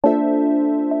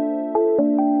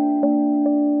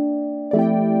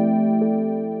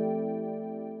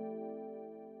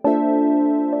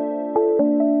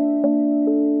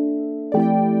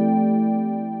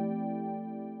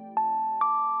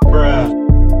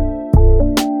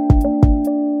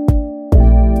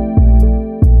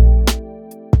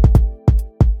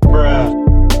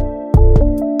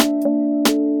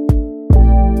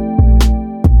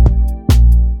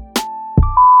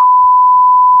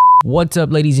What's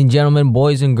up, ladies and gentlemen,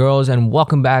 boys and girls, and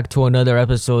welcome back to another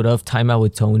episode of Time Out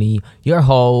with Tony, your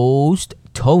host,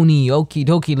 Tony. Okie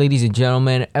dokie, ladies and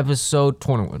gentlemen, episode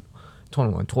 21.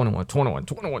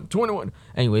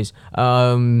 Anyways,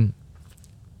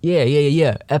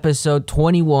 episode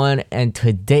 21, and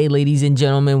today, ladies and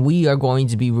gentlemen, we are going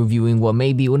to be reviewing what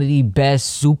may be one of the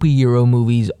best superhero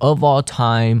movies of all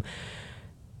time.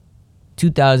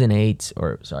 2008,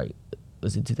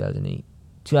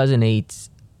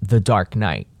 The Dark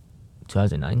Knight.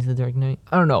 2009's The Dark Knight?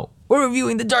 I don't know. We're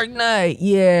reviewing The Dark Knight.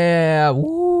 Yeah.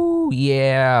 Woo.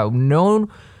 Yeah. Known,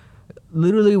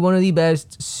 literally one of the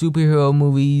best superhero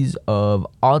movies of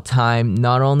all time.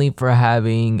 Not only for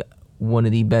having one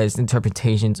of the best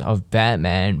interpretations of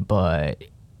Batman, but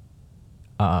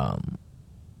The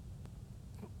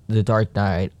Dark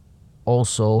Knight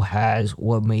also has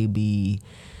what may be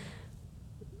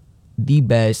the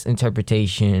best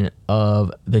interpretation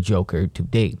of the Joker to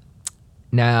date.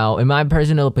 Now, in my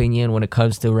personal opinion, when it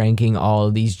comes to ranking all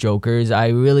of these Jokers, I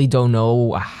really don't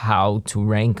know how to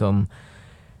rank them.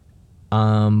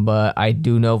 But I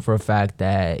do know for a fact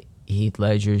that Heath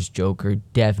Ledger's Joker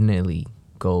definitely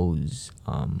goes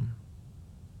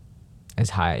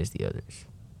as high as the others.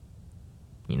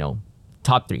 You know,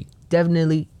 top three.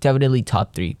 Definitely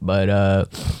top three. But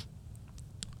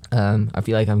I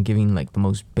feel like I'm giving like the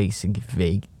most basic,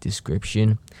 vague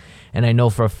description. And I know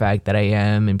for a fact that I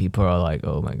am, and people are like,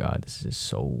 oh my God, this is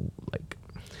so like,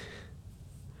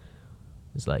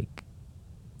 it's like,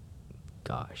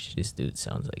 gosh, this dude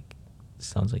sounds like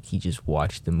he just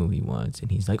watched the movie once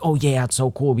and he's like, oh yeah, it's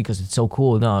so cool because it's so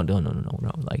cool. No.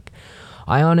 Like,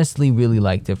 I honestly really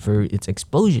liked it for its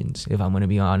explosions, if I'm going to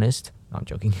be honest. No, I'm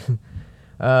joking.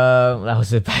 That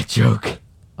was a bad joke.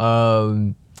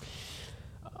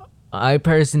 I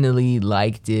personally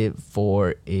liked it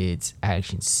for its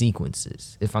action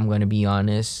sequences. If I'm going to be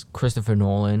honest, Christopher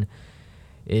Nolan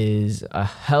is a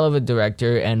hell of a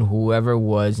director, and whoever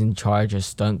was in charge of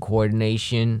stunt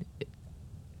coordination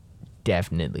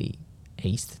definitely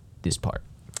aced this part.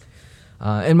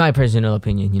 In my personal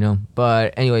opinion, you know.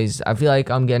 But anyways, I feel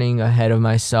like I'm getting ahead of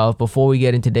myself. Before we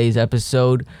get into today's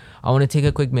episode, I want to take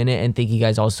a quick minute and thank you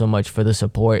guys all so much for the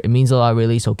support. It means a lot,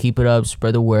 really, so keep it up,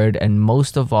 spread the word, and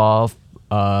most of all,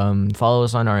 follow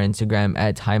us on our Instagram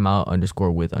at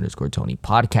timeout_with_Tony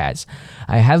podcast.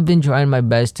 I have been trying my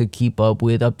best to keep up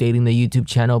with updating the YouTube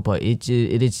channel, but it's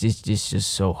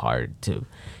just so hard to,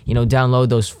 download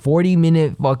those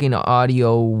 40-minute fucking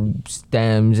audio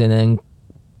stems, and then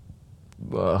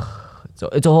so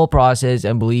it's a whole process.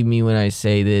 And believe me when I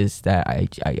say this, that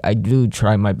I do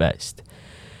try my best,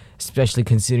 especially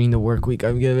considering the work week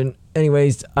I'm given.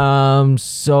 Anyways,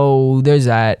 so there's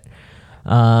that.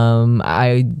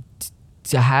 I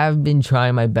have been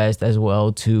trying my best as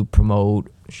well to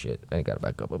promote. Shit, I gotta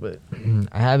back up a bit.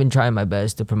 I have been trying my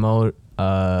best to promote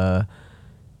the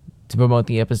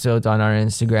episodes on our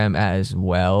Instagram as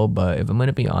well. But if I'm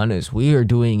gonna be honest, we are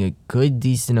doing a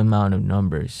decent amount of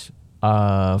numbers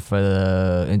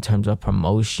in terms of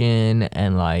promotion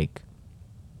and like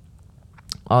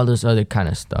all this other kind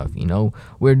of stuff.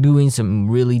 We're doing some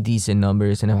really decent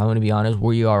numbers, and if I'm gonna be honest,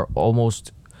 we're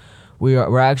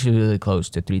actually really close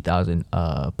to 3,000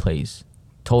 plays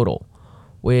total,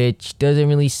 which doesn't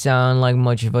really sound like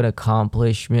much of an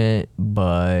accomplishment,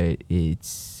 but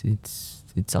it's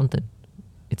something.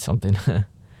 It's something.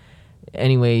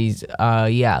 Anyways,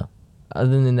 yeah.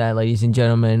 Other than that, ladies and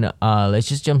gentlemen, let's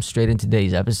just jump straight into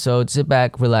today's episode. Sit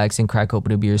back, relax, and crack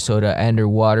open a beer, soda, and or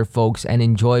water, folks, and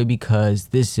enjoy, because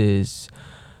this is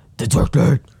The Dark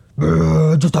Knight.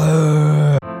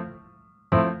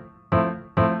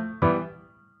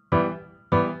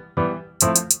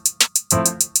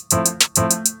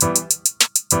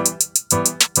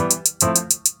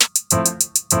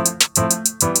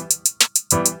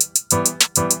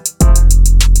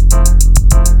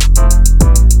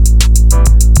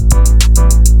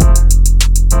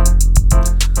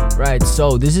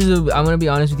 So I'm gonna be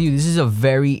honest with you, this is a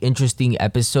very interesting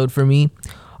episode for me,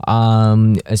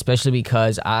 especially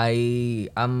because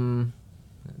can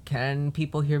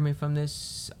people hear me from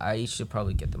this? I should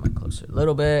probably get the mic closer a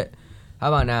little bit. How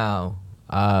about now?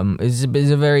 It's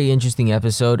a very interesting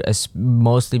episode,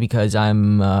 mostly because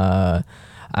I'm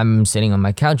sitting on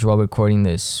my couch while recording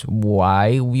this. Why,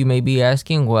 you may be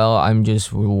asking? Well, I'm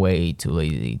just way too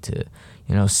lazy to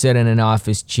sit in an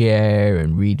office chair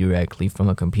and read directly from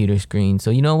a computer screen.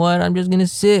 So you know what? I'm just gonna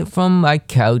sit from my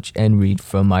couch and read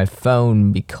from my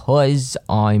phone because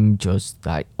I'm just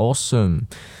that awesome.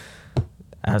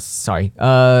 Sorry.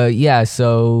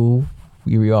 So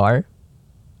here we are.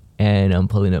 And I'm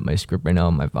pulling up my script right now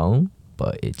on my phone.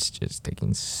 but it's just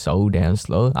taking so damn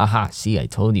slow. Aha, see, I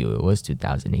told you it was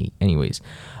 2008. Anyways,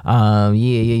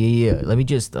 yeah. Let me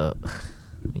just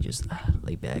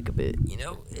lay back a bit, you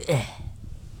know.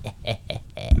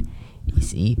 You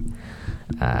see?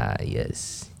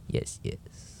 Yes.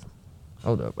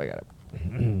 Hold up, I gotta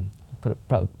put a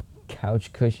probably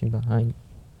couch cushion behind.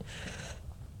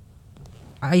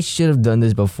 I should have done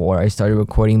this before I started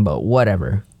recording, but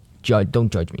whatever.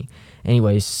 Don't judge me.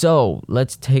 Anyways, so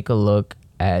let's take a look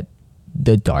at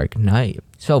The Dark Knight.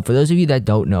 So for those of you that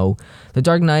don't know, The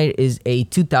Dark Knight is a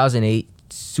 2008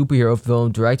 superhero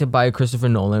film directed by Christopher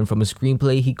Nolan from a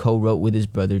screenplay he co-wrote with his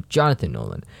brother Jonathan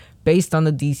Nolan. Based on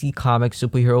the DC Comics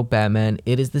superhero Batman,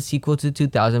 it is the sequel to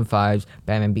 2005's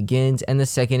Batman Begins and the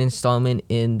second installment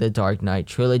in the Dark Knight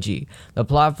trilogy. The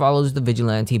plot follows the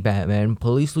vigilante Batman,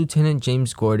 Police Lieutenant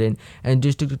James Gordon, and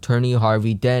District Attorney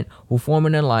Harvey Dent, who form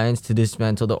an alliance to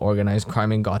dismantle the organized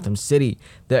crime in Gotham City.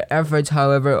 Their efforts,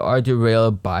 however, are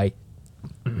derailed by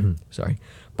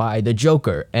by the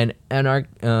Joker, an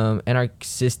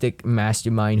anarchistic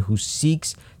mastermind who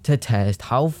seeks to test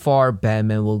how far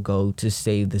Batman will go to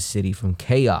save the city from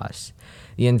chaos.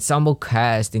 The ensemble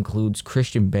cast includes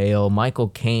Christian Bale, Michael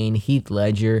Caine, Heath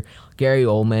Ledger, Gary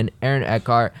Oldman, Aaron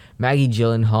Eckhart, Maggie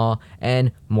Gyllenhaal,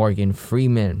 and Morgan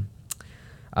Freeman.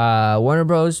 Warner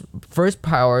Bros. First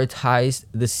prioritized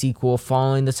the sequel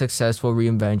following the successful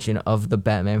reinvention of the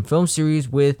Batman film series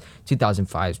with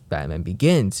 2005's Batman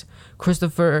Begins.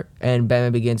 Christopher and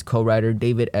Batman Begins co-writer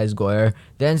David S. Goyer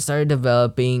then started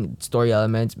developing story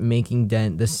elements, making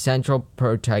Dent the central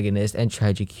protagonist and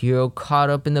tragic hero caught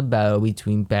up in the battle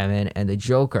between Batman and the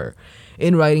Joker.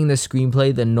 In writing the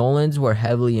screenplay, the Nolans were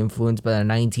heavily influenced by the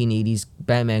 1980s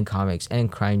Batman comics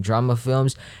and crime drama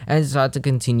films, and sought to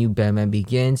continue Batman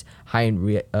Begins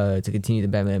heightened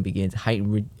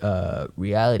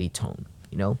reality tone.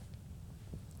 You know.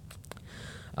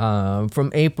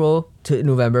 From April to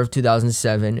November of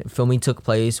 2007, filming took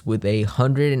place with a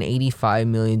 $185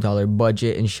 million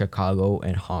budget in Chicago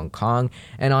and Hong Kong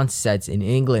and on sets in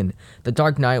England. The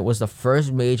Dark Knight was the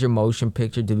first major motion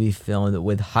picture to be filmed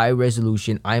with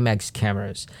high-resolution IMAX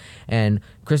cameras, and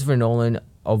Christopher Nolan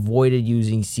avoided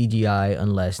using CGI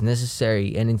unless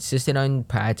necessary and insisted on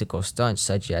practical stunts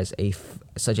such as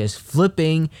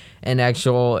flipping an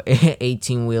actual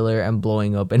 18-wheeler and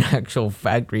blowing up an actual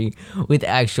factory with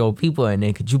actual people in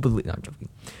it. Could you believe? No, I'm joking.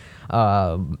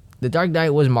 The Dark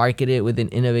Knight was marketed with an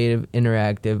innovative,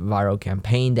 interactive, viral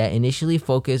campaign that initially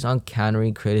focused on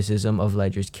countering criticism of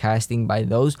Ledger's casting by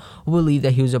those who believed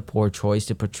that he was a poor choice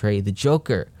to portray the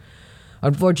Joker.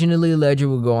 Unfortunately, Ledger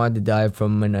would go on to die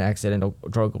from an accidental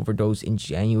drug overdose in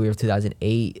January of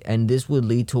 2008, and this would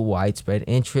lead to widespread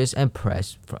interest from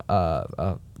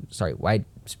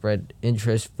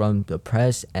the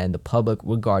press and the public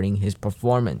regarding his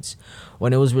performance.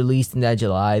 When it was released in that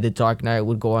July, The Dark Knight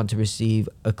would go on to receive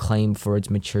acclaim for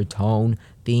its mature tone,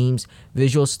 themes,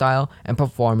 visual style, and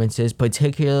performances,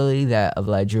 particularly that of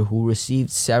Ledger, who received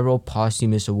several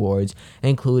posthumous awards,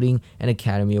 including an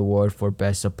Academy Award for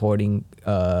Best Supporting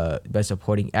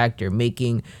Actor,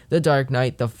 making The Dark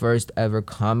Knight the first ever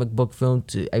comic book film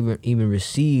to ever even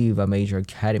receive a major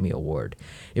Academy Award.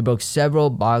 It broke several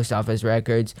box office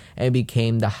records and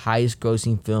became the highest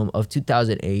grossing film of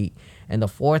 2008 and the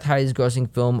fourth highest grossing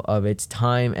film of its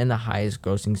time and the highest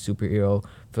grossing superhero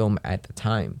film at the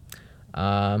time.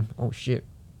 Oh shit.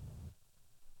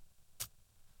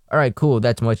 All right, cool.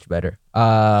 That's much better.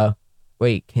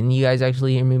 Wait, can you guys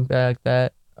actually hear me back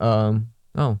that? Oh,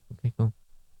 okay, cool.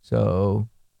 So,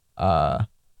 on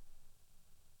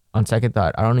second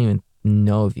thought, I don't even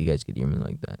know if you guys could hear me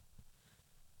like that.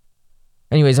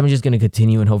 Anyways, I'm just gonna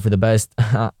continue and hope for the best.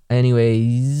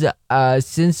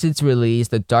 Since its release,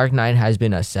 The Dark Knight has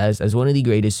been assessed as one of the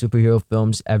greatest superhero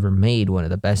films ever made, one of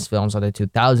the best films of the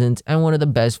 2000s, and one of the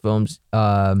best films,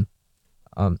 ever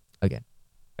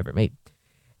made.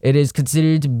 It is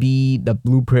considered to be the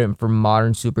blueprint for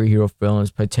modern superhero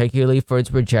films, particularly for its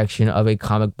projection of a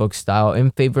comic book style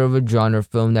in favor of a genre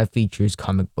film that features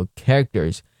comic book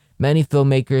characters. Many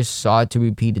filmmakers sought to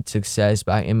repeat its success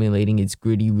by emulating its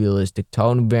gritty, realistic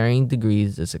tone, varying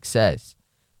degrees of success.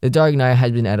 The Dark Knight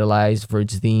has been idolized for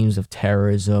its themes of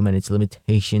terrorism and its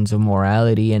limitations of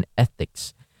morality and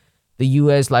ethics. The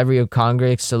U.S. Library of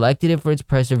Congress selected it for its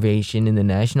preservation in the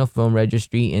National Film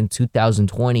Registry in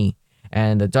 2020,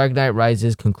 and The Dark Knight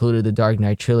Rises concluded the Dark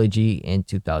Knight trilogy in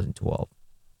 2012.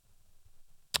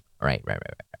 Right.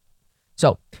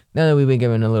 So, now that we've been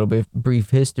given a little bit brief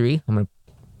history, I'm going to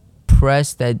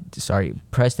press that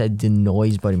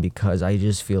denoise button because I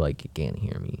just feel like you can't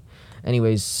hear me.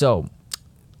 Anyways, so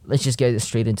let's just get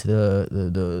straight into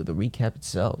the recap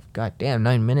itself. God damn,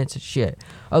 9 minutes of shit.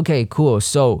 Okay, cool.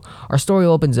 So our story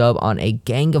opens up on a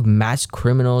gang of masked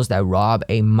criminals that rob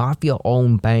a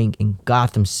mafia-owned bank in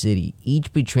Gotham City,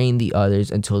 each betraying the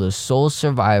others until the sole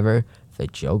survivor, the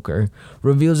Joker,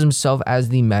 reveals himself as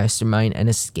the mastermind and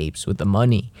escapes with the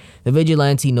money. The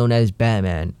vigilante known as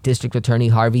Batman, District Attorney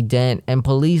Harvey Dent, and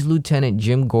Police Lieutenant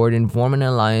Jim Gordon form an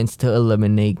alliance to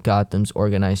eliminate Gotham's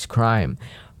organized crime.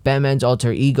 Batman's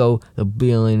alter ego, the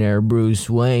billionaire Bruce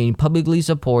Wayne, publicly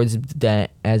supports Dent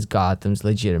as Gotham's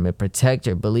legitimate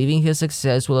protector, believing his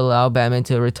success will allow Batman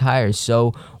to retire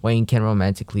so Wayne can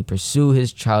romantically pursue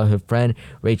his childhood friend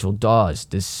Rachel Dawes,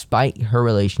 despite her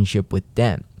relationship with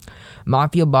Dent.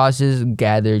 Mafia bosses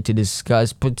gather to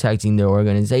discuss protecting their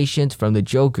organizations from the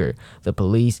Joker, the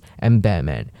police, and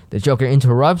Batman. The Joker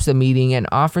interrupts the meeting and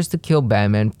offers to kill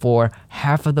Batman for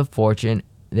half of the fortune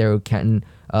they can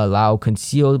allow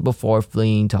concealed before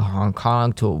fleeing to Hong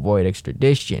Kong to avoid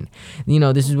extradition. You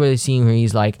know, this is where the scene where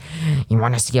he's like, "You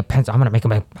want to see a pencil? I'm gonna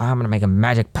make a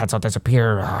magic pencil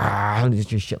disappear."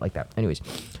 Just shit like that. Anyways,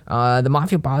 the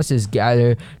mafia bosses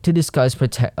gather to discuss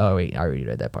protect. Oh wait, I already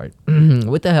read that part.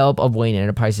 With the help of Wayne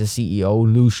Enterprises CEO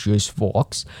Lucius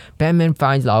Fox, Batman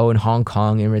finds Lau in Hong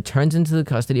Kong and returns into the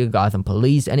custody of Gotham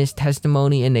police, and his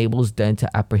testimony enables them to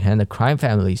apprehend the crime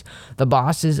families. The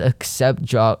bosses accept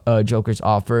Joker's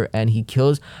offer, and he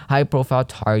kills high-profile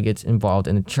targets involved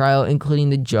in the trial,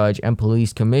 including the judge and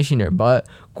police commissioner. But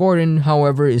Gordon,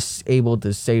 however, is able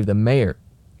to save the mayor.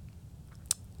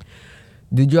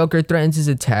 The Joker threatens his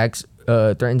attacks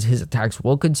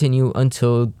will continue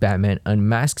until Batman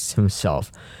unmasks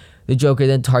himself. The Joker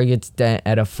then targets Dent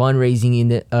at a fundraising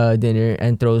dinner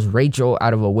and throws Rachel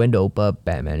out of a window, but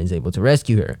Batman is able to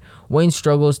rescue her. Wayne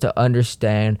struggles to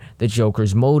understand the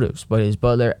Joker's motives, but his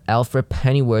butler, Alfred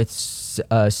Pennyworth,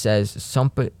 says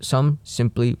some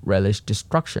simply relish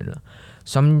destruction.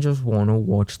 Some just want to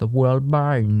watch the world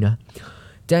burn.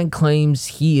 Dent claims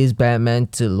he is Batman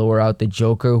to lure out the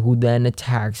Joker, who then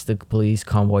attacks the police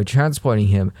convoy transporting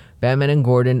him. Batman and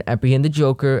Gordon apprehend the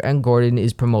Joker, and Gordon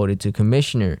is promoted to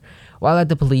commissioner. While at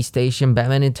the police station,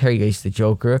 Batman interrogates the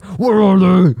Joker. "Where are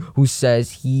they?" Who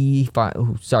says he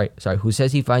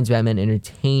finds Batman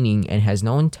entertaining and has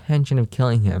no intention of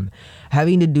killing him.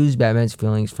 Having deduced Batman's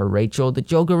feelings for Rachel, the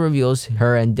Joker reveals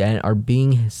her and Dent are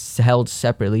being held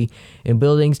separately in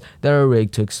buildings that are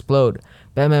rigged to explode.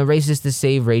 Batman races to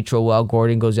save Rachel while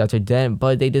Gordon goes after Dent,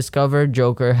 but they discover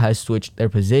Joker has switched their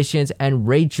positions and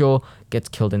Rachel gets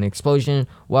killed in an explosion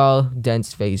while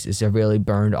Dent's face is severely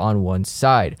burned on one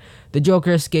side. The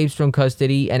Joker escapes from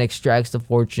custody and extracts the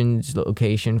fortune's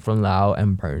location from Lau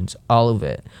and burns all of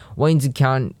it. Wayne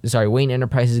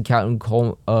Enterprises accountant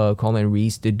Coleman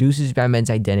Reese deduces Batman's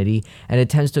identity and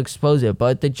attempts to expose it,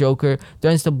 but the Joker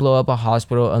threatens to blow up a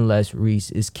hospital unless Reese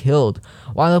is killed.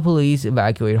 While the police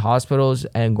evacuate hospitals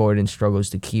and Gordon struggles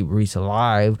to keep Reese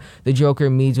alive, the Joker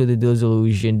meets with the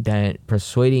disillusioned Dent,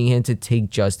 persuading him to take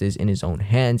justice in his own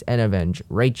hands and avenge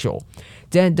Rachel.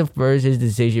 Dent defers his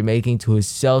decision-making to his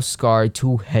self-scarred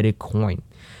two-headed coin,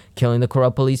 killing the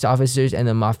corrupt police officers and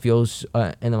the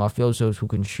mafiosos who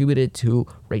contributed to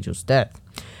Rachel's death.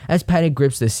 As panic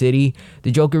grips the city,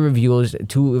 the Joker reveals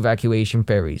two evacuation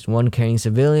ferries, one carrying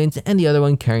civilians and the other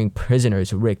one carrying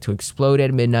prisoners, rigged to explode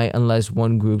at midnight unless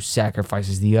one group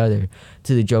sacrifices the other.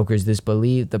 To the Joker's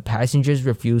disbelief, the passengers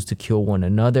refuse to kill one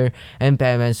another, and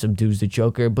Batman subdues the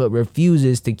Joker but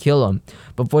refuses to kill him.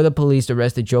 Before the police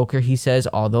arrest the Joker, he says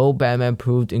although Batman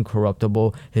proved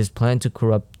incorruptible, his plan to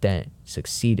corrupt Dent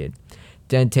succeeded.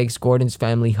 Dent takes Gordon's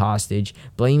family hostage,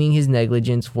 blaming his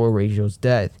negligence for Rachel's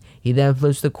death. He then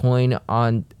flips the coin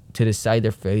on to decide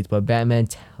their fate, but Batman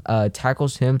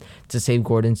tackles him to save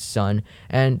Gordon's son,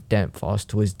 and Dent falls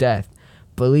to his death.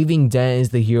 Believing Dent is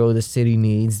the hero the city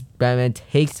needs, Batman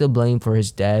takes the blame for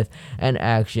his death and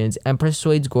actions and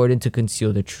persuades Gordon to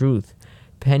conceal the truth.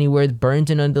 Pennyworth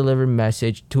burns an undelivered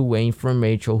message to Wayne from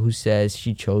Rachel, who says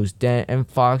she chose Dent, and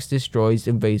Fox destroys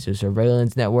the invasive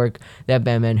surveillance network that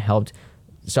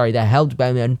helped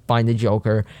Batman find the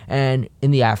Joker, and in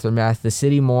the aftermath, the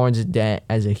city mourns Dent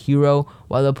as a hero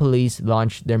while the police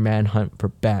launch their manhunt for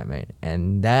Batman.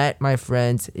 And that, my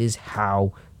friends, is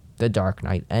how The Dark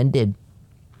Knight ended.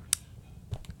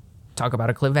 Talk about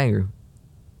a cliffhanger.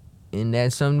 Isn't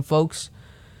that something, folks?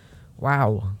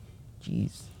 Wow.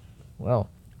 Jeez. Well.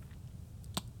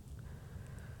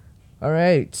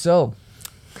 Alright, so.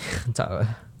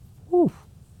 Whew,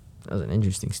 that was an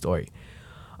interesting story.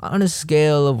 On a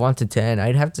scale of 1 to 10,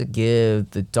 I'd have to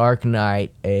give The Dark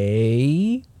Knight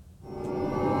a...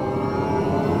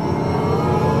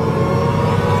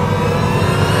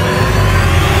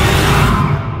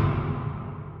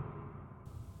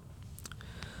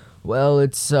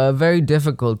 it's very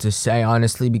difficult to say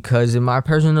honestly because in my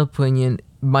personal opinion,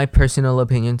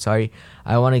 sorry,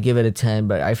 I want to give it a 10,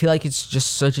 but I feel like it's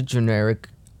just such a generic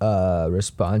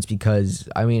response because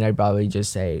I mean I'd probably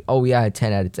just say, oh yeah, a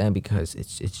 10 out of 10 because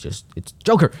it's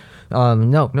Joker.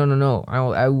 No.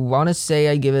 I want to say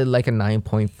I give it like a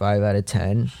 9.5 out of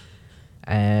 10.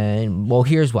 And well,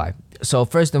 here's why. So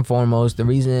first and foremost, the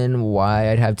reason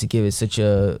why I'd have to give it such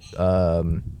a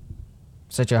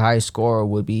high score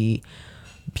would be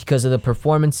because of the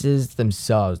performances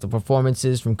themselves. The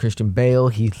performances from Christian Bale,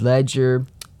 Heath Ledger,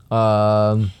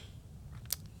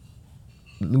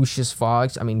 Lucius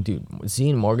Fox. I mean, dude,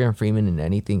 seeing Morgan Freeman in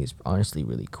anything is honestly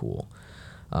really cool.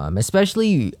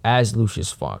 Especially as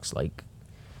Lucius Fox. Like,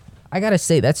 I gotta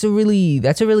say, that's a really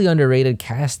underrated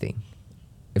casting.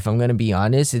 If I'm gonna be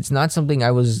honest, it's not something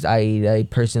I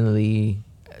personally,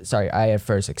 sorry, I at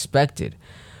first expected,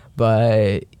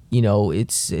 but you know,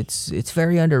 it's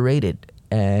very underrated,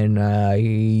 and I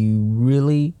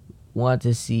really want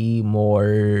to see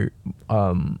more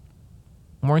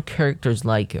characters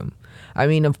like him. I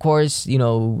mean, of course, you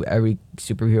know, every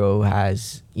superhero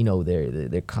has, you know,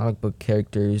 their comic book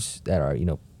characters that are, you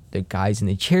know, the guys in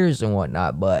the chairs and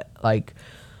whatnot, but like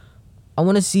I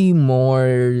want to see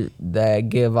more that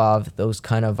give off those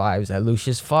kind of vibes that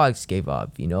Lucius Fox gave off,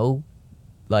 you know?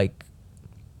 Like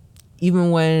even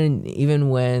when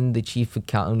the chief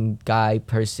accountant guy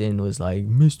person was like,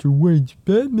 Mr. Wade's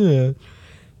Batman,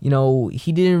 you know,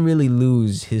 he didn't really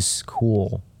lose his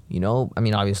cool, you know? I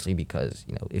mean, obviously because,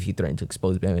 you know, if you threaten to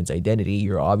expose Batman's identity,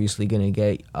 you're obviously going to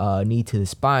get knee to the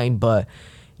spine, but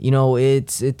you know,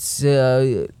 it's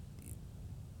I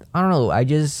don't know,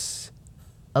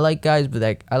 I like guys with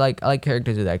that. I like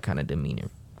characters with that kind of demeanor.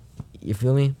 You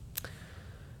feel me?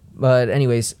 But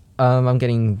anyways, I'm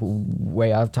getting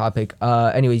way off topic.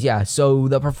 Anyways, yeah. So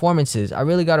the performances, I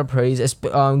really gotta praise.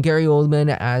 Gary Oldman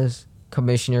as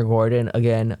Commissioner Gordon.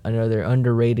 Again, another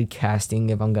underrated casting.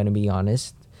 If I'm gonna be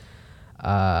honest.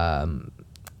 Yeah,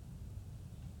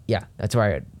 that's where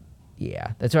I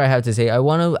have to say. I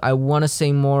wanna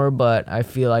say more, but I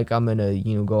feel like I'm gonna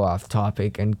go off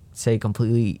topic and say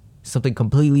something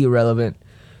completely irrelevant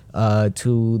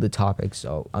to the topic.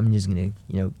 So I'm just gonna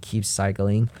keep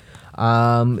cycling.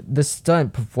 The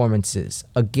stunt performances,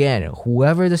 again,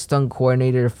 whoever the stunt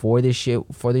coordinator for the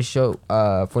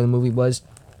movie was,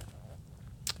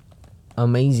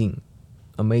 amazing.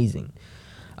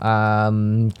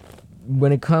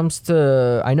 When it comes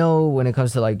to like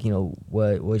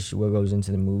what goes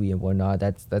into the movie and whatnot,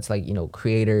 that's like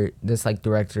creator, that's like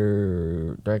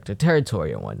director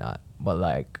territory and whatnot, but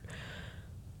like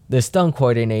the stunt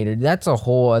coordinator, that's a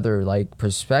whole other like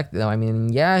perspective. I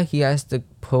mean, yeah, he has to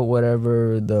put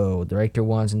whatever the director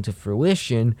wants into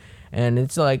fruition, and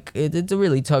it's like it's a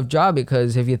really tough job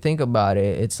because if you think about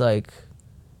it, it's like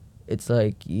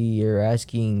you're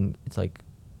asking, it's like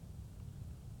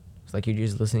you're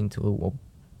just listening to a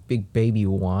big baby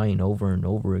whine over and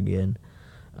over again.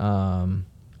 I'm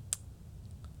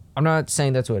not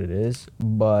saying that's what it is,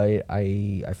 but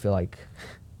I feel like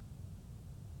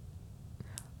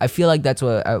that's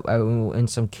what I in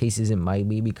some cases it might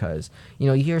be, because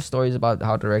you hear stories about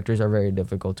how directors are very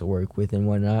difficult to work with and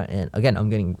whatnot. And again, I'm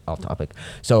getting off topic.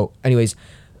 So anyways,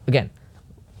 again,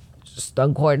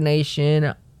 stunt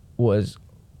coordination was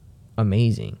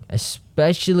amazing,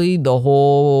 especially the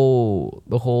whole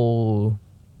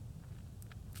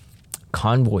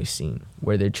convoy scene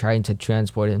where they're trying to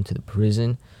transport him to the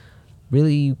prison.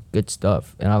 Really good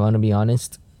stuff. And I want to be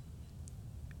honest,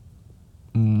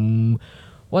 one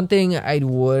thing I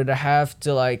would have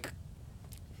to like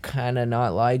kind of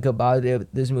not like about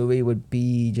this movie would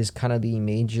be just kind of the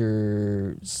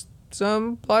major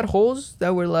some plot holes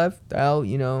that were left out,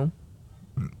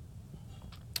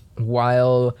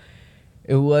 while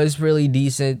it was really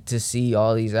decent to see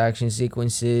all these action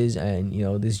sequences and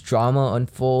this drama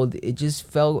unfold, it just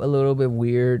felt a little bit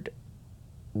weird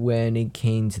when it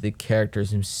came to the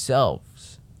characters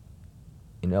themselves,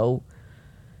 and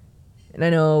I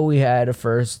know we had a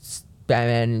first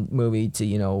Batman movie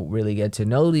to really get to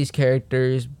know these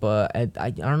characters, but I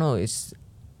don't know,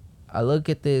 I look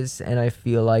at this and I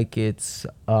feel like it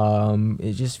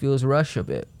just feels rushed a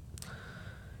bit.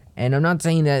 And I'm not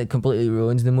saying that it completely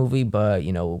ruins the movie, but,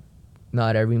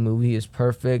 not every movie is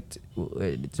perfect.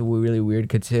 It's really weird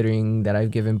considering that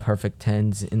I've given perfect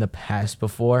 10s in the past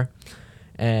before.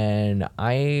 And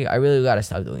I really gotta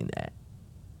stop doing that.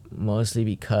 Mostly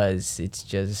because it's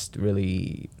just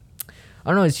really... I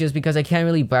don't know, it's just because I can't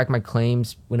really back my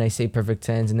claims when I say perfect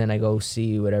 10s and then I go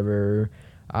see whatever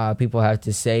people have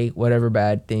to say, whatever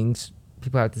bad things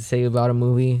people have to say about a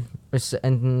movie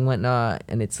and whatnot.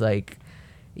 And it's like...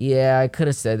 yeah, I could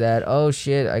have said that. Oh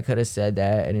shit, I could have said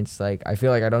that. And it's like, I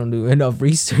feel like I don't do enough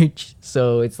research.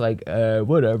 So it's like,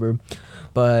 whatever.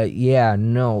 But yeah,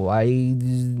 no,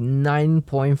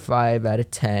 9.5 out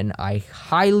of 10. I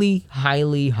highly,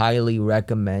 highly, highly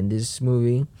recommend this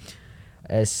movie.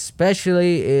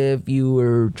 Especially if you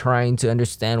were trying to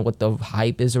understand what the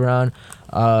hype is around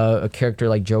a character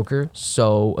like Joker.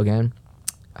 So again,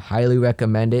 highly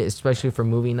recommend it, especially for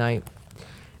movie night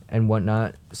and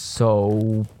whatnot.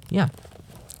 So yeah,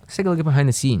 let's take a look at behind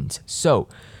the scenes. So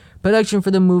production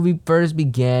for the movie first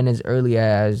began as early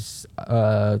as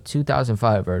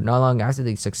 2005, or not long after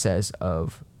the success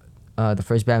of the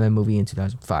first Batman movie in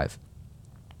 2005,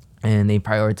 and they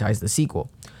prioritized the sequel.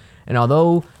 And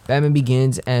although Batman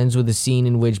Begins ends with a scene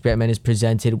in which Batman is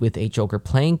presented with a Joker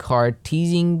playing card,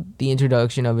 teasing the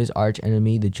introduction of his arch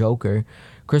enemy, the Joker,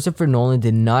 Christopher Nolan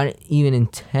did not even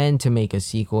intend to make a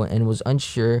sequel and was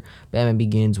unsure Batman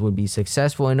Begins would be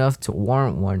successful enough to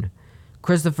warrant one.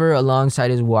 Christopher,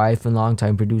 alongside his wife and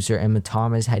longtime producer Emma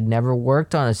Thomas, had never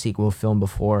worked on a sequel film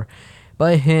before,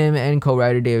 but him and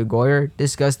co-writer David Goyer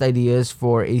discussed ideas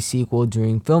for a sequel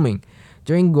during filming.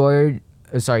 Goyer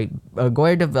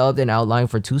developed an outline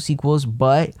for 2 sequels,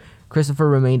 but Christopher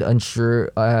remained unsure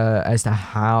as to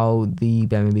how the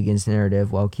Batman Begins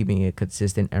narrative, while keeping it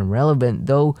consistent and relevant,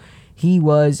 though he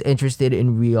was interested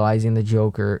in realizing the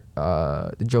Joker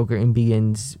in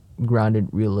Begins' grounded,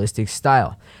 realistic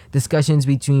style. Discussions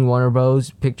between Warner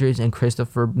Bros. Pictures and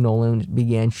Christopher Nolan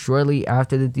began shortly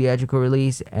after the theatrical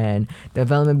release, and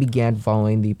development began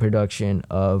following the production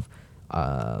of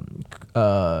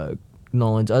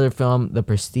Nolan's other film, The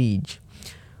Prestige.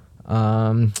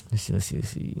 Let's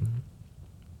see.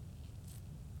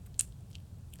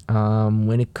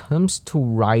 When it comes to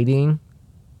writing,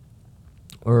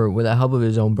 or with the help of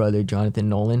his own brother, Jonathan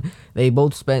Nolan, they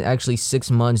both spent actually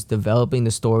 6 months developing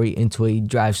the story into a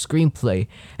draft screenplay.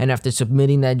 And after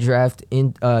submitting that draft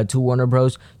to Warner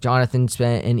Bros., Jonathan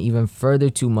spent an even further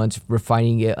 2 months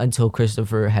refining it until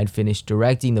Christopher had finished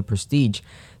directing The Prestige.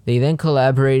 They then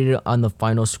collaborated on the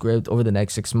final script over the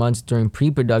next 6 months during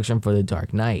pre-production for The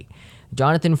Dark Knight.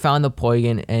 Jonathan found the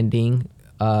poignant ending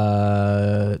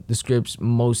the script's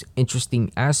most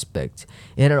interesting aspect.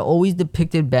 It had always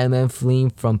depicted Batman fleeing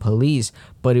from police,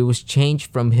 but it was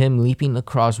changed from him leaping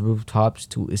across rooftops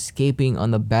to escaping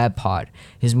on the Batpod,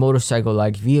 his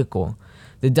motorcycle-like vehicle.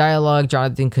 The dialogue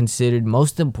Jonathan considered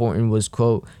most important was,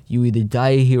 quote, "You either die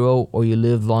a hero or you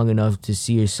live long enough to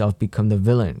see yourself become the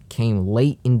villain," came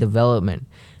late in development.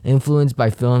 Influenced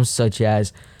by films such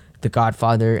as The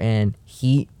Godfather and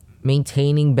Heat,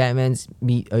 maintaining Batman's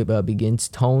Begins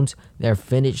tones, their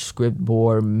finished script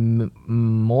bore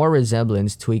more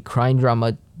resemblance to a crime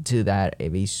drama to that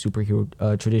of a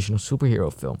traditional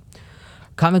superhero film.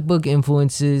 Comic book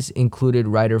influences included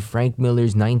writer Frank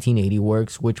Miller's 1980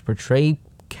 works, which portrayed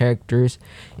characters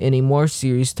in a more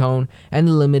serious tone, and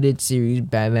the limited series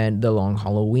Batman The Long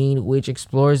Halloween, which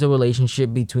explores the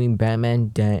relationship between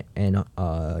Batman, Dent, and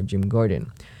Jim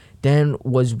Gordon. Dent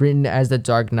was written as the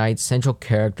Dark Knight's central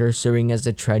character, serving as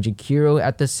the tragic hero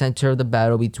at the center of the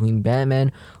battle between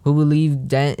Batman, who believes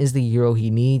Dent is the hero he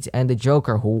needs, and the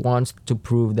Joker, who wants to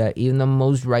prove that even the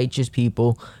most righteous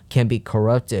people can be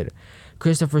corrupted.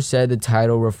 Christopher said the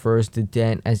title refers to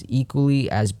Dent as equally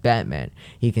as Batman.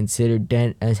 He considered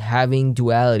Dent as having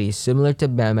duality similar to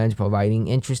Batman's, providing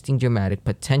interesting dramatic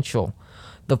potential.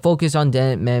 The focus on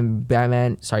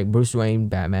Bruce Wayne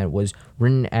Batman was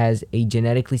written as a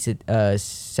genetically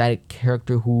static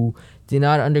character who did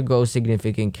not undergo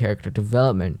significant character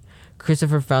development.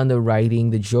 Christopher found the writing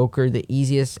the Joker the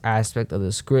easiest aspect of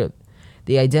the script.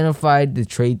 They identified the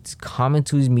traits common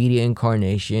to his media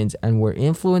incarnations and were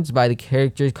influenced by the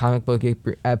character's comic book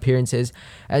appearances,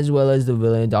 as well as the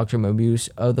villain Dr. Mobius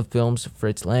of the film's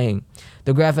Fritz Lang.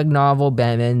 The graphic novel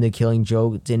Batman the Killing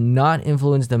Joke did not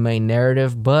influence the main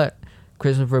narrative, but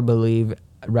Christopher believed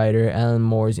writer Alan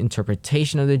Moore's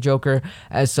interpretation of the Joker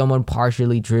as someone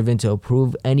partially driven to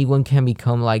prove anyone can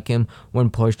become like him when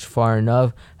pushed far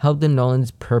enough helped in Nolan's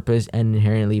purpose and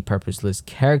inherently purposeless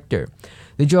character.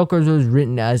 The Joker was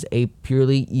written as a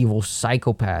purely evil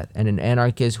psychopath and an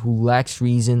anarchist who lacks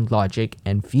reason, logic,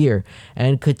 and fear,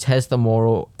 and could test the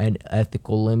moral and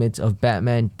ethical limits of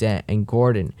Batman, Dent, and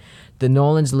Gordon. The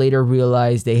Nolans later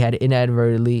realized they had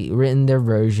inadvertently written their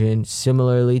version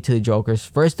similarly to the Joker's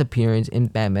first appearance in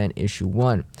Batman issue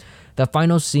 1. The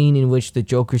final scene, in which the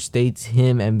Joker states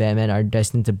him and Batman are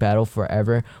destined to battle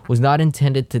forever, was not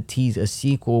intended to tease a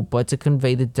sequel, but to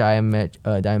convey the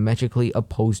diametrically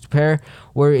opposed pair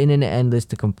were in an endless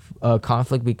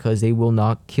conflict because they will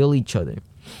not kill each other.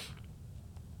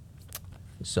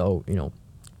 So,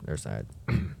 there's that.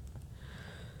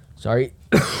 Sorry.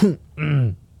 Fuck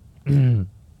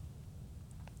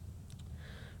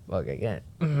again.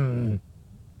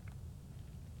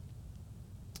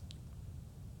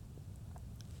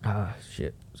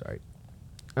 Shit. Sorry.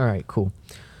 All right, cool.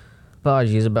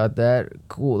 Apologies about that.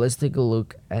 Cool. Let's take a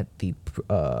look at the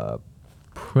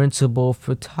principal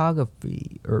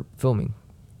photography or filming,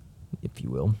 if you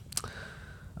will.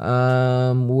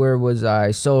 Where was I?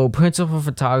 So, principal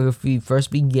photography first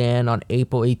began on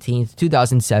April 18th,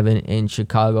 2007 in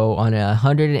Chicago on a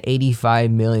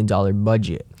 $185 million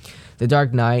budget. For The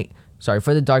Dark Knight,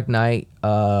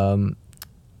 I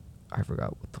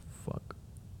forgot what the fuck.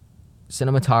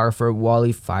 Cinematographer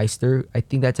Wally Feister, I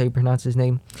think that's how you pronounce his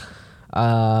name.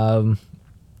 If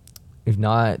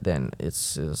not, then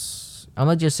it's just, I'm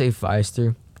gonna just say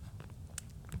Feister.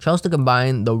 Chose to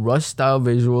combine the rush style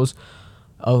visuals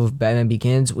of Batman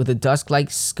Begins with the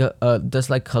dust-like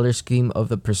color scheme of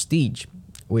The Prestige,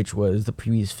 which was the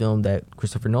previous film that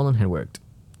Christopher Nolan had worked.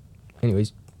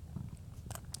 Anyways,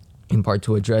 in part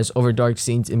to address overdark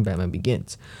scenes in Batman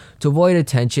Begins. To avoid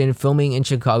attention, filming in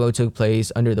Chicago took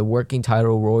place under the working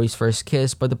title Roy's First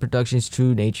Kiss, but the production's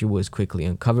true nature was quickly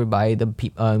uncovered by the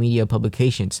media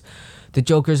publications. The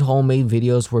Joker's homemade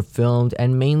videos were filmed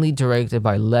and mainly directed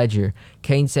by Ledger.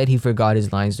 Kane said he forgot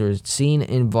his lines during a scene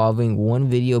involving one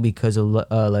video because of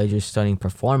Ledger's stunning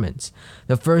performance.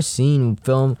 The first scene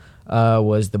filmed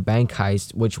was the bank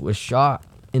heist, which was shot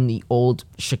in the old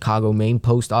Chicago main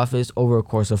post office over a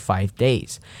course of 5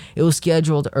 days. It was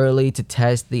scheduled early to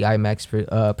test the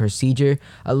IMAX procedure,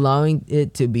 allowing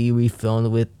it to be refilmed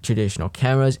with traditional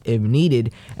cameras if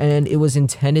needed, and it was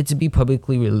intended to be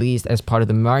publicly released as part of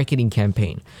the marketing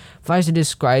campaign. Pfizer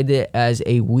described it as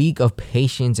a week of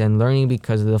patience and learning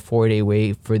because of the 4-day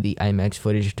wait for the IMAX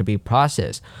footage to be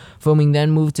processed. Filming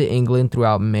then moved to England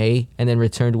throughout May and then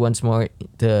returned once more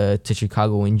to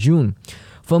Chicago in June.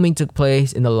 Filming took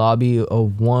place in the lobby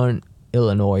of One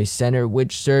Illinois Center,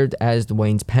 which served as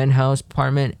Wayne's penthouse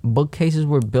apartment. Bookcases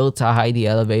were built to hide the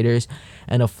elevators,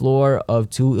 and a floor of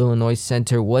 2 Illinois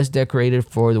Center was decorated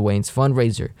for the Wayne's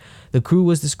fundraiser. The crew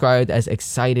was described as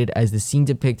excited as the scene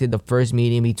depicted the first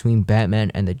meeting between Batman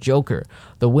and the Joker.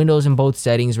 The windows in both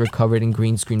settings were covered in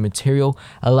green screen material,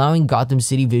 allowing Gotham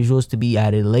City visuals to be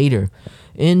added later.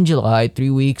 In July, 3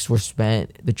 weeks were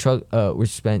spent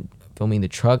filming the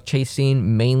truck chase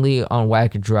scene, mainly on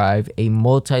Wacker Drive, a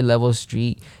multi-level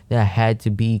street that had to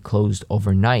be closed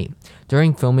overnight.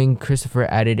 During filming, Christopher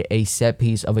added a set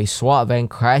piece of a SWAT van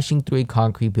crashing through a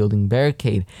concrete building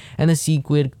barricade, and the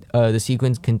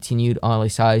sequence continued on a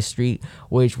side street,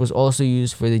 which was also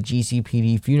used for the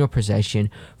GCPD funeral procession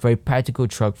for a practical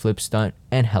truck flip stunt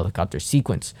and helicopter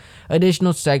sequence.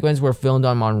 Additional segments were filmed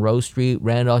on Monroe Street,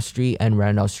 Randolph Street, and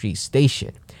Randolph Street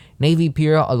Station. Navy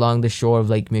Pier along the shore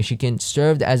of Lake Michigan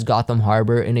served as Gotham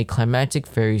Harbor in a climactic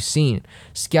ferry scene.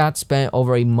 Scouts spent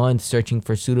over a month searching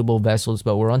for suitable vessels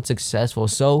but were unsuccessful,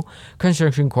 so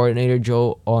construction coordinator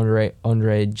Joe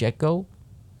Andrejko,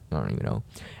 I don't even know,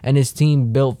 and his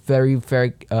team built ferry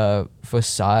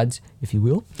facades, if you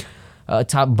will,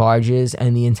 top barges,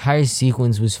 and the entire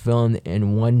sequence was filmed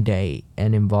in one day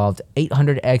and involved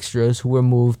 800 extras who were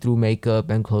moved through makeup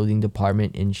and clothing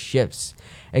department in shifts.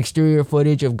 Exterior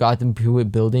footage of Gotham Pruitt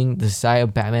Building, the site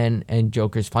of Batman and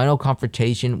Joker's final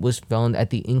confrontation, was filmed at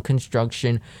the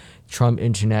in-construction Trump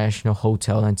International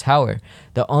Hotel and Tower.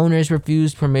 The owners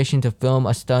refused permission to film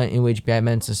a stunt in which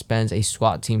Batman suspends a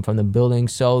SWAT team from the building,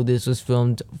 so this was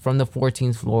filmed from the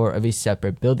 14th floor of a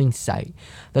separate building site.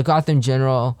 The Gotham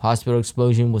General Hospital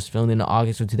explosion was filmed in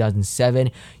August of 2007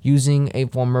 using a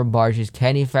former barge's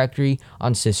candy factory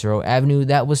on Cicero Avenue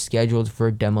that was scheduled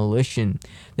for demolition.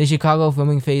 The Chicago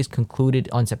filming phase concluded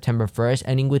on September 1st,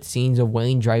 ending with scenes of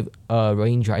Wayne driving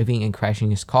and crashing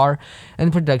his car,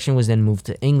 and production was then moved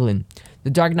to England. The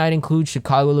Dark Knight includes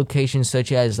Chicago locations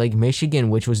such as Lake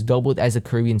Michigan, which was doubled as the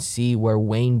Caribbean Sea, where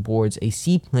Wayne boards a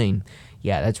seaplane.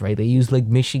 Yeah, that's right. They used Lake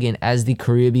Michigan as the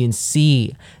Caribbean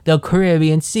Sea. The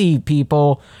Caribbean Sea,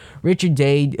 people. Richard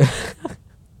Day...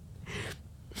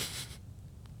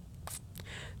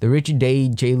 The Richard Day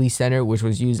Jaley Center, which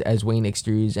was used as Wayne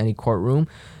exteriors and a courtroom.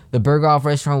 The Berghoff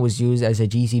restaurant was used as a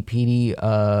GCPD,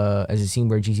 as a scene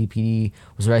where GCPD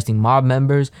was arresting mob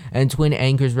members. And Twin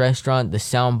Anchors restaurant, the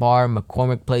Sound Bar,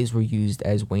 McCormick Place were used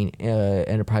as Wayne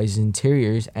Enterprises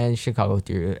interiors and Chicago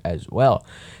Theater as well.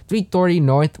 330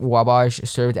 North Wabash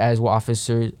served as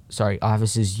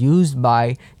offices used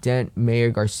by then Mayor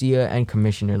Garcia and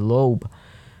Commissioner Loeb.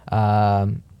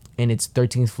 In its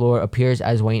 13th floor appears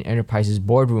as Wayne Enterprises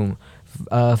boardroom.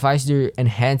 Pfizer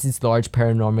enhanced its large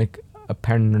panoramic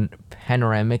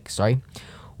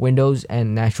windows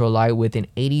and natural light with an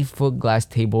 80-foot glass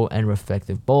table and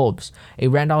reflective bulbs. A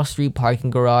Randolph Street parking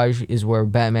garage is where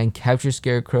Batman captures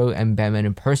Scarecrow and Batman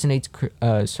impersonators.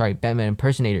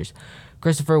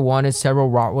 Christopher wanted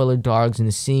several Rottweiler dogs in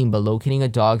the scene, but locating a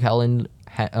dog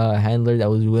handler that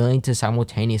was willing to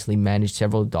simultaneously manage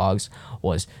several dogs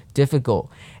was difficult.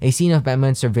 A scene of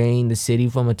Batman surveying the city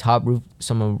from a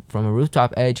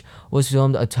rooftop edge was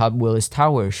filmed atop Willis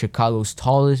Tower, Chicago's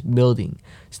tallest building.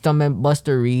 Stuntman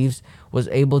Buster Reeves was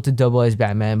able to double as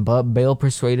Batman, but Bale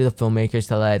persuaded the filmmakers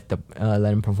to let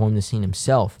him perform the scene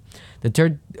himself.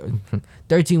 The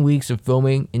 13 weeks of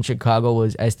filming in Chicago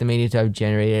was estimated to have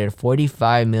generated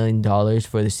 $45 million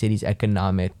for the city's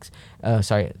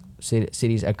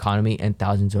city's economy and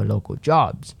thousands of local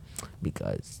jobs,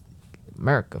 because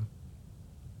America.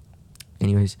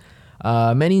 Anyways,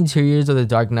 many interiors of The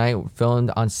Dark Knight were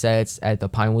filmed on sets at the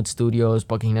Pinewood Studios,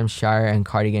 Buckinghamshire, and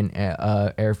Cardigan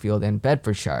Airfield, and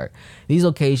Bedfordshire. These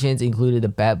locations included the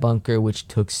Bat Bunker, which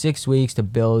took 6 weeks to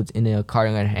build in a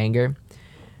Cardington hangar.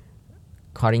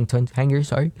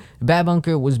 The Bat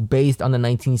Bunker was based on the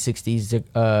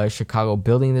 1960s Chicago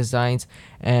building designs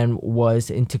and was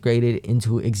integrated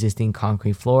into existing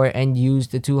concrete floor and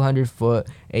used the 200 foot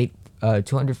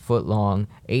long,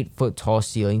 8 foot tall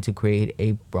ceiling to create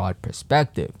a broad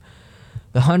perspective.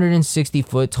 The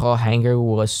 160-foot tall hangar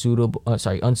was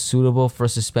unsuitable for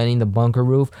suspending the bunker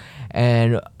roof,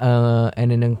 and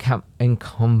an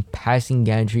encompassing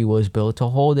gantry was built to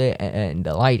hold it and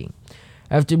the lighting.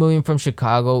 After moving from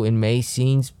Chicago in May,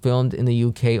 scenes filmed in the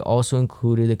UK also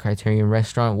included the Criterion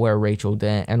restaurant where Rachel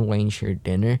Dent and Wayne shared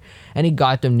dinner, and a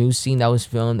Gotham News scene that was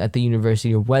filmed at the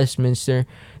University of Westminster.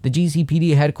 The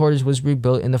GCPD headquarters was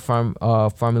rebuilt in the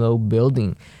Farmelo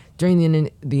building.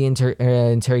 During the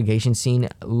interrogation scene,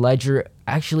 Ledger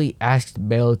actually asked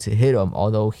Bale to hit him,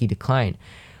 although he declined.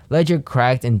 Ledger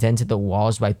cracked and dented the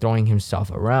walls by throwing himself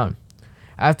around.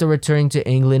 After returning to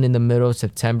England in the middle of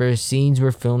September, scenes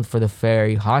were filmed for the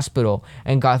Ferry Hospital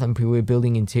and Gotham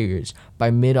rebuilding interiors. By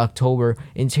mid-October,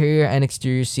 interior and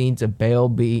exterior scenes of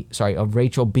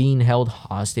Rachel being held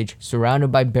hostage, surrounded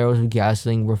by barrels of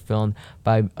gasoline, were filmed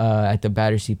at the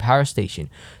Battersea Power Station.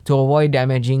 To avoid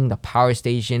damaging the power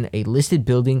station, a listed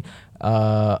building,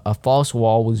 a false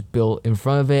wall was built in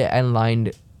front of it and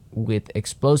lined with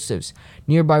explosives.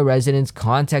 Nearby residents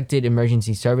contacted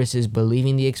emergency services,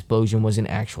 believing the explosion was an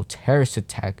actual terrorist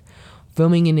attack.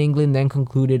 Filming in England then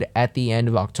concluded at the end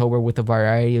of October with a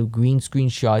variety of green screen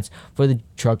shots for the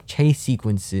truck chase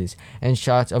sequences, and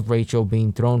shots of Rachel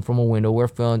being thrown from a window were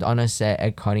filmed on a set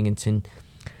at Codington.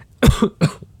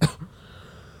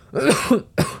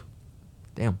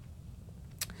 Damn.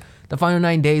 The final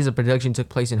 9 days of production took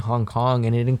place in Hong Kong,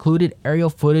 and it included aerial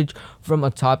footage from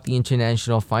atop the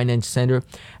International Finance Center,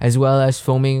 as well as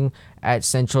filming at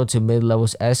Central to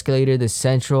Mid-Levels Escalator, the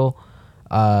Central,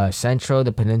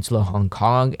 the Peninsula of Hong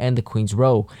Kong, and the Queen's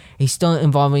Row. A stunt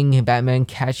involving Batman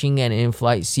catching an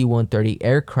in-flight C-130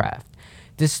 aircraft.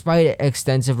 Despite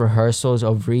extensive rehearsals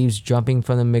of Reeves jumping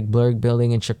from the McBlurg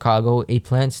building in Chicago, a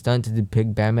planned stunt to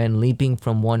depict Batman leaping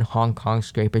from one Hong Kong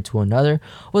scraper to another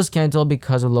was canceled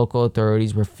because the local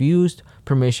authorities refused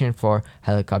permission for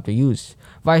helicopter use.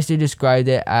 Weister described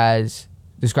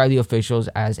the officials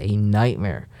as a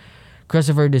nightmare.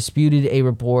 Christopher disputed a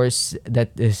report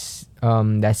that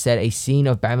said a scene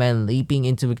of Batman leaping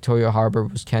into Victoria Harbor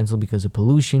was canceled because of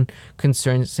pollution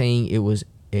concerns, saying it was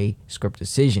a script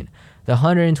decision. The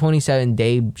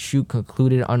 127-day shoot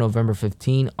concluded on November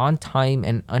 15 on time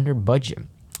and under budget.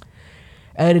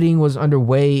 Editing was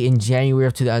underway in January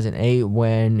of 2008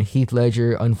 when Heath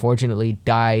Ledger unfortunately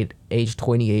died aged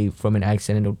 28 from an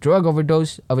accidental drug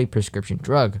overdose of a prescription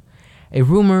drug. A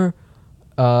rumor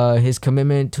his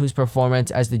commitment to his performance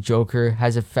as the Joker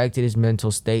has affected his mental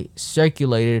state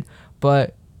circulated,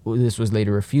 but this was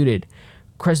later refuted.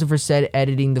 Christopher said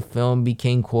editing the film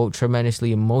became, quote,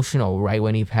 tremendously emotional right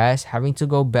when he passed, having to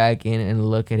go back in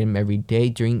and look at him every day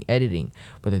during editing.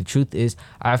 But the truth is,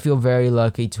 I feel very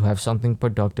lucky to have something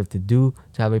productive to do,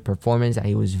 to have a performance that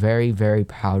he was very, very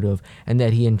proud of, and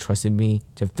that he entrusted me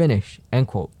to finish, end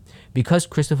quote. Because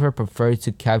Christopher preferred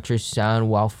to capture sound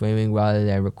while filming rather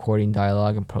than recording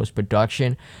dialogue in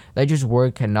post-production, Ledger's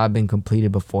work had not been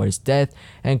completed before his death,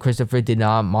 and Christopher did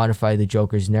not modify the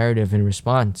Joker's narrative in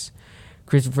response.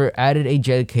 Christopher added a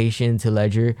dedication to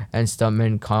Ledger and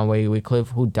stuntman Conway Wycliffe,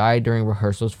 who died during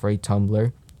rehearsals for a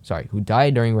Tumblr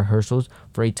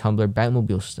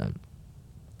Batmobile stunt.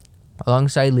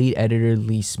 Alongside lead editor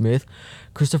Lee Smith,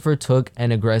 Christopher took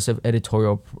an aggressive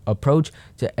editorial approach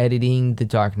to editing The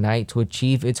Dark Knight to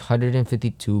achieve its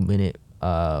 152-minute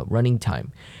running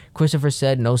time. Christopher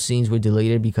said no scenes were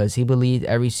deleted because he believed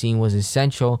every scene was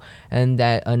essential and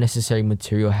that unnecessary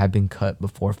material had been cut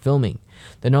before filming.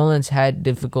 The Nolans had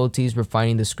difficulties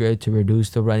refining the script to reduce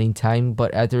the running time,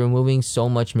 but after removing so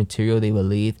much material they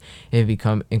believed it had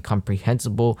become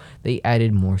incomprehensible, they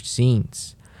added more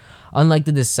scenes. Unlike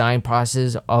the design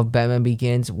process of Batman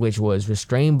Begins, which was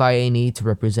restrained by a need to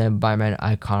represent Batman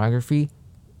iconography,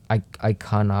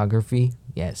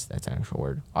 yes, that's an actual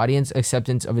word, audience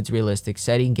acceptance of its realistic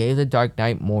setting gave The Dark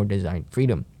Knight more design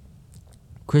freedom.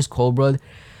 Chris Colbrud,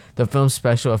 the film's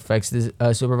special effects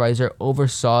supervisor,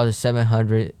 oversaw the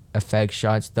 700 effect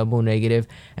shots, double negative,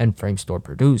 and frame store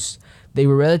produced. They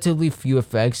were relatively few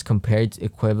effects compared to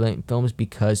equivalent films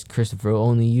because Christopher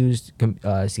only used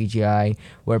CGI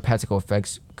where practical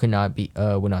effects would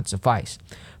not suffice.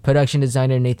 Production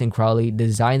designer Nathan Crowley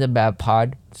designed the Bat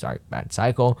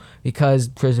Cycle, because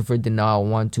Christopher did not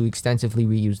want to extensively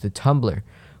reuse the tumbler.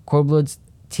 Colbrud's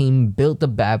team built the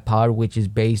Bat-Pod, which is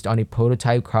based on a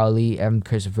prototype Crowley and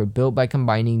Christopher built by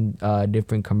combining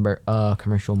different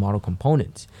commercial model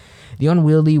components. The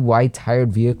unwieldy,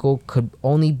 wide-tired vehicle could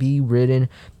only be ridden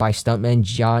by stuntman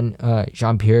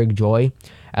Jean-Pierre Joy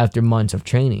after months of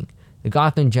training. The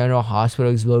Gotham General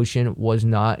Hospital explosion was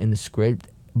not in the script,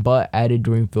 but added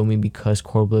during filming because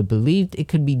Colbrud believed it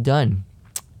could be done.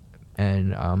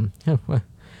 And,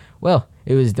 well,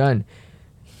 it was done.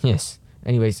 Yes.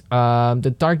 Anyways,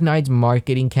 the Dark Knight's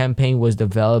marketing campaign was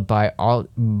developed by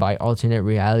alternate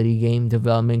reality game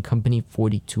development company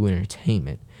 42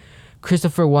 Entertainment.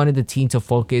 Christopher wanted the team to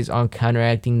focus on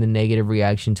counteracting the negative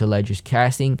reaction to Ledger's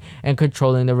casting and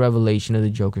controlling the revelation of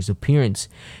the Joker's appearance.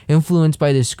 Influenced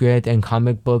by the script and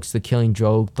comic books The Killing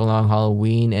Joke, The Long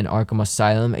Halloween, and Arkham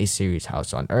Asylum, A Serious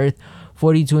House on Earth,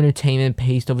 42 Entertainment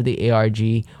paced over the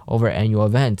ARG over annual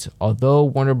events. Although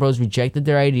Warner Bros. Rejected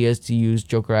their ideas to use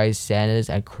Jokerized Santas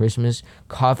at Christmas,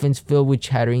 coffins filled with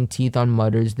chattering teeth on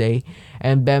Mother's Day,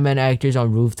 and Batman actors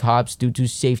on rooftops due to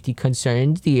safety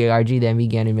concerns, the ARG then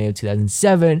began in May of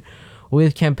 2007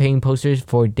 with campaign posters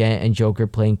for Dent and Joker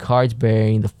playing cards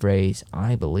bearing the phrase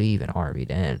 "I believe in Harvey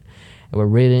Dent." And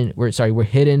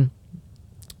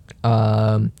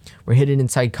we're hidden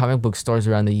inside comic book stores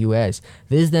around the US.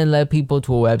 This then led people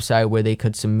to a website where they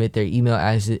could submit their email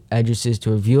addresses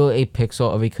to reveal a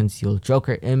pixel of a concealed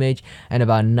Joker image, and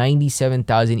about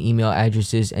 97,000 email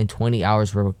addresses and 20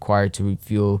 hours were required to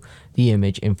reveal the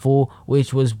image in full,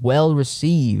 which was well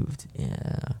received.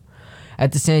 Yeah.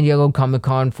 At the San Diego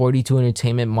Comic-Con, 42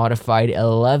 Entertainment modified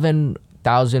 11,000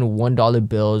 $1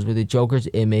 bills with the Joker's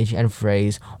image and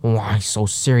phrase "Why so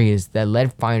serious?" that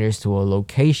led finders to a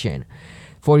location.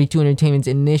 42 Entertainment's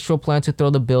initial plan to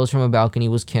throw the bills from a balcony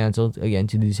was canceled, again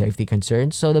due to safety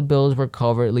concerns, so the bills were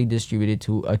covertly distributed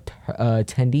to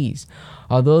attendees.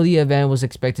 Although the event was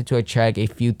expected to attract a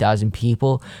few thousand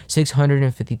people,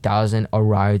 650,000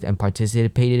 arrived and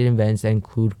participated in events that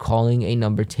include calling a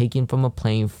number taken from a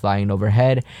plane flying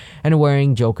overhead and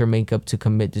wearing Joker makeup to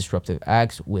commit disruptive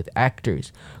acts with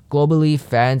actors. Globally,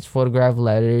 fans photographed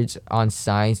letters on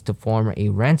signs to form a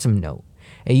ransom note.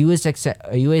 A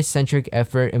US-centric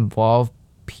effort involved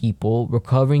people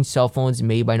recovering cell phones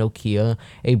made by Nokia,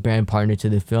 a brand partner to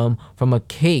the film, from a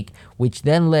cake, which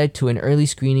then led to an early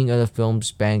screening of the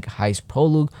film's bank heist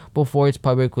prologue before its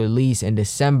public release in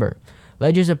December.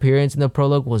 Ledger's appearance in the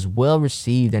prologue was well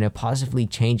received, and it possibly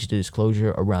changed the discourse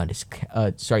around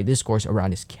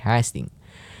his casting.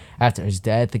 After his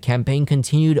death, the campaign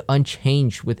continued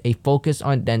unchanged with a focus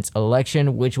on Dent's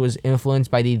election, which was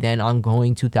influenced by the then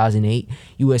ongoing 2008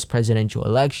 U.S. presidential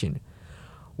election.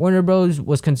 Warner Bros.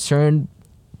 Was concerned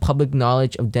public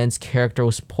knowledge of Dent's character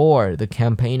was poor. The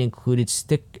campaign included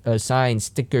signs,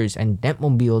 stickers, and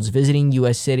Dentmobiles visiting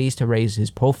U.S. cities to raise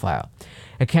his profile.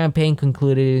 A campaign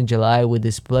concluded in July with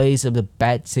displays of the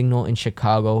bat signal in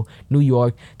Chicago, New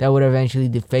York, that would eventually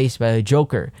be defaced by the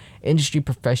Joker. Industry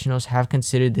professionals have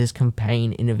considered this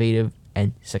campaign innovative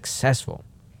and successful.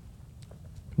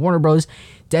 Warner Bros.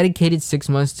 Dedicated 6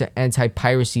 months to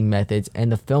anti-piracy methods,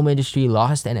 and the film industry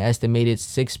lost an estimated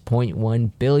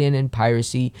 $6.1 billion in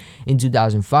piracy in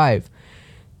 2005.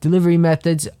 Delivery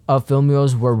methods of film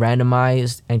reels were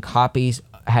randomized, and copies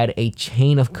had a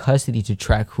chain of custody to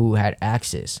track who had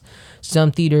access.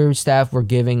 Some theater staff were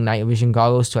giving night vision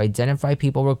goggles to identify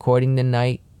people recording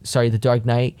The Dark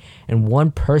Knight, and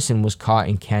one person was caught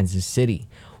in Kansas City.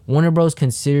 Warner Bros.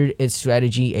 Considered its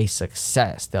strategy a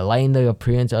success, delaying the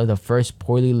appearance of the first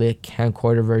poorly lit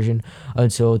camcorder version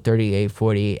until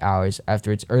 48 hours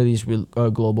after its earliest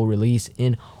global release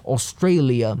in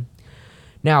Australia.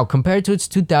 Now, compared to its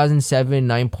 2007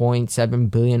 $9.7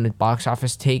 billion box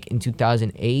office take in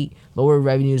 2008, lower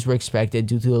revenues were expected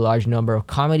due to the large number of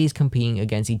comedies competing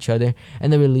against each other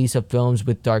and the release of films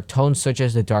with dark tones such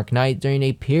as The Dark Knight during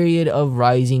a period of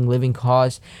rising living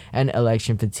costs and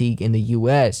election fatigue in the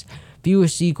US. Fewer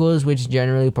sequels, which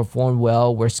generally performed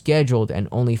well, were scheduled, and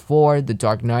only four: The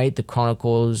Dark Knight, The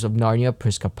Chronicles of Narnia,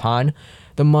 Priska Pan,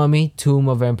 The Mummy, Tomb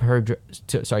of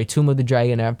the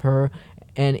Dragon Emperor,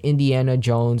 and Indiana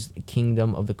Jones,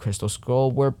 Kingdom of the Crystal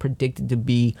Skull were predicted to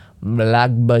be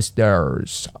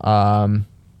blockbusters,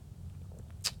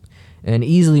 and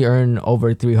easily earn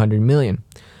over $300 million.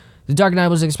 The Dark Knight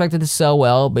was expected to sell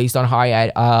well based on high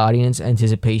audience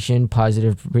anticipation,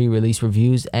 positive pre-release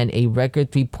reviews, and a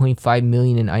record 3.5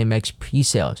 million in IMAX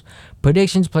pre-sales.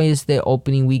 Predictions place the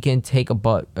opening weekend take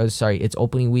above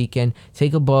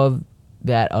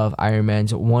that of Iron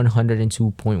Man's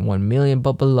 102.1 million,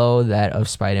 but below that of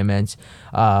Spider-Man's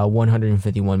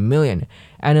 151 million.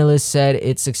 Analysts said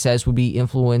its success would be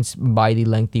influenced by the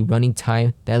lengthy running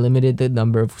time that limited the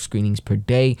number of screenings per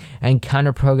day, and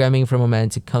counter-programming from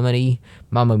romantic comedy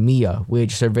Mamma Mia,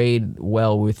 which surveyed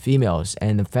well with females,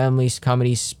 and the family's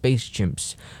comedy Space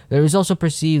Chimps. There was also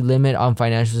perceived limit on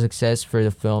financial success for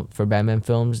Batman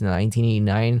films. The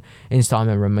 1989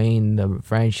 installment remained the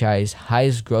franchise's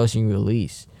highest-grossing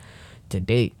release to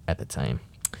date at the time.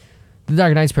 The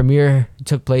Dark Knight's premiere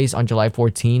took place on July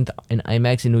 14th in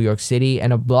IMAX in New York City,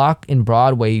 and a block in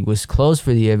Broadway was closed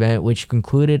for the event, which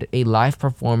concluded a live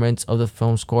performance of the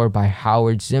film score by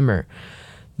Howard Zimmer.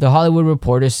 The Hollywood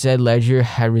Reporter said Ledger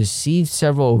had received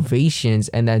several ovations,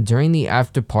 and that during the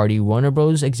after-party, Warner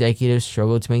Bros. Executives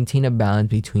struggled to maintain a balance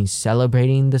between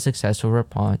celebrating the successful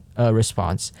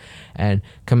response and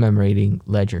commemorating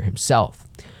Ledger himself.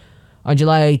 On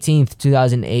July 18th,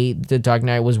 2008, The Dark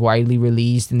Knight was widely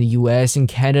released in the US and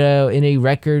Canada in a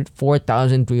record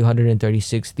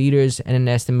 4,336 theaters and an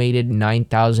estimated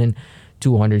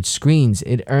 9,200 screens.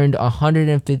 It earned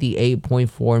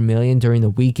 $158.4 million during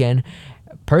the weekend,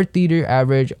 per theater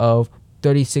average of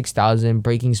 36,000,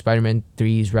 breaking Spider-Man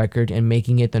 3's record and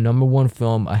making it the number one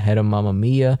film ahead of Mamma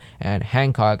Mia and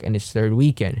Hancock in its third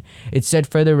weekend. It set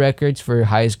further records for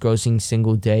highest grossing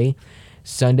single day,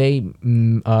 Sunday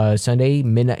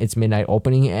midnight, its midnight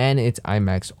opening, and its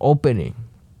IMAX opening.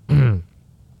 The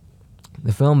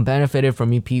film benefited from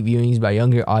repeat viewings by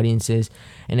younger audiences,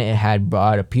 and it had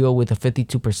broad appeal, with a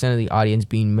 52% of the audience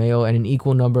being male and an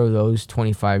equal number of those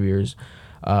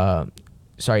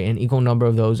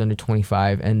under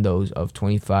 25 and those of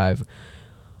 25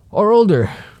 or older.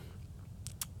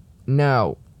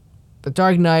 Now, The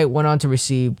Dark Knight went on to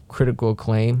receive critical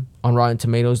acclaim. On Rotten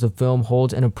Tomatoes, the film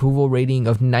holds an approval rating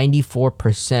of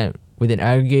 94%, with an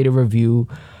aggregated review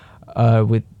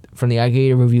from the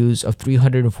aggregated reviews of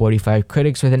 345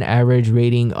 critics, with an average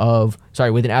score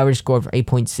of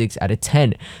 8.6 out of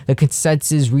 10. The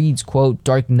consensus reads, quote,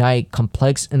 "Dark Knight,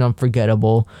 complex and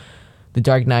unforgettable. The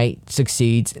Dark Knight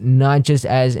succeeds not just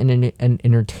as an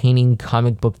entertaining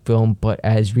comic book film, but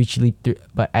as a richly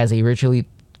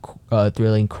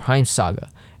thrilling crime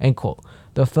saga," end quote.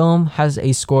 The film has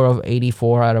a score of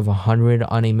 84 out of 100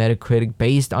 on a Metacritic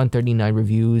based on 39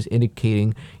 reviews,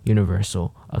 indicating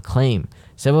universal acclaim.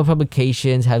 Several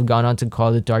publications have gone on to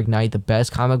call The Dark Knight the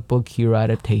best comic book hero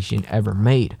adaptation ever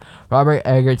made. Robert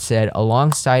Eggert said,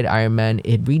 alongside Iron Man,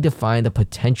 it redefined the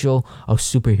potential of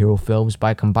superhero films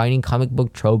by combining comic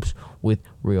book tropes with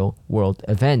real-world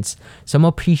events. Some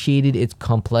appreciated its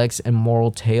complex and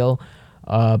moral tale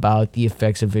about the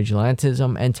effects of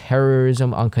vigilantism and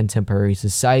terrorism on contemporary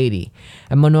society.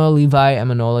 Emanuel Levi and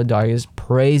Manola Dargis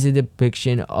praised the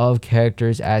depiction of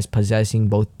characters as possessing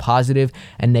both positive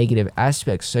and negative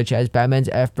aspects, such as Batman's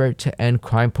effort to end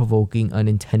crime provoking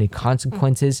unintended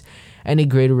consequences and a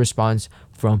greater response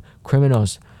from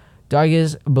criminals.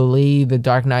 Dargis believed The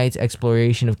Dark Knight's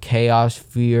exploration of chaos,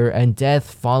 fear, and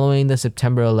death following the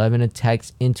September 11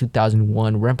 attacks in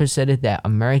 2001 represented that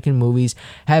American movies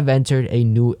have entered a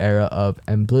new era of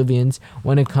ambivalence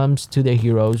when it comes to their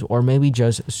heroes, or maybe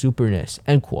just superness,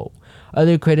 end quote.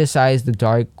 Others criticized the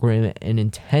dark, grim, and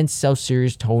intense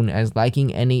self-serious tone as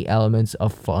lacking any elements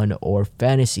of fun or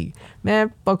fantasy.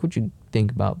 Man, fuck what you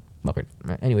think about. Okay.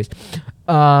 Anyways.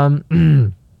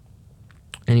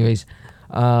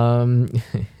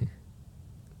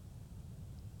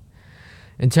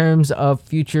 In terms of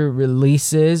future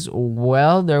releases,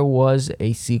 well, there was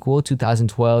a sequel,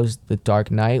 2012's The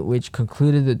Dark Knight, which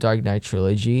concluded the Dark Knight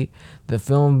trilogy. The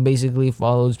film basically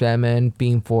follows Batman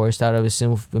being forced out of his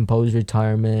self-imposed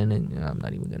retirement, and I'm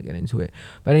not even gonna get into it.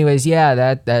 But anyways,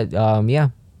 yeah,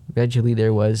 eventually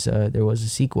there was a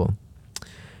sequel.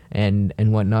 and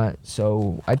whatnot.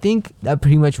 So I think that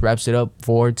pretty much wraps it up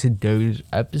for today's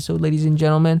episode, ladies and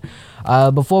gentlemen.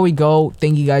 Before we go,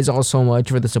 thank you guys all so much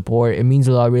for the support. It means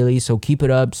a lot, really. So keep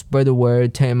it up, spread the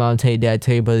word, tell your mom, tell your dad,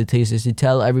 tell your brother, tell your sister,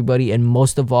 tell everybody, and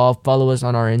most of all, follow us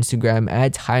on our Instagram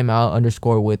at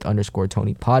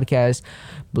timeout_with_Tony podcast.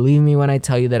 Believe me when I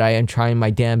tell you that I am trying my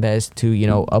damn best to,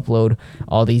 upload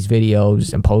all these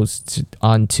videos and posts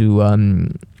onto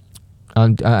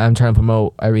I'm trying to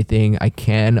promote everything I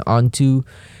can onto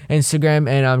Instagram,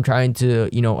 and I'm trying to,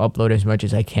 upload as much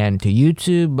as I can to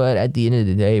YouTube. But at the end of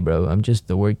the day, bro, I'm just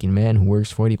the working man who works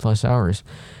 40 plus hours.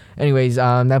 Anyways,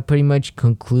 that pretty much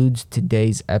concludes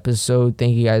today's episode.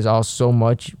 Thank you guys all so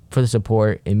much for the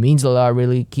support. It means a lot,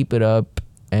 really. Keep it up.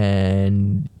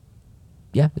 And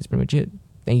yeah, that's pretty much it.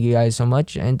 Thank you guys so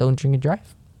much, and don't drink and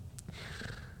drive.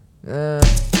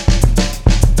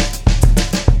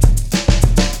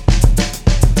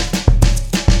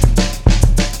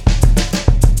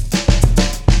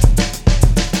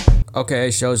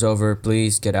 Okay, show's over.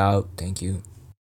 Please get out. Thank you.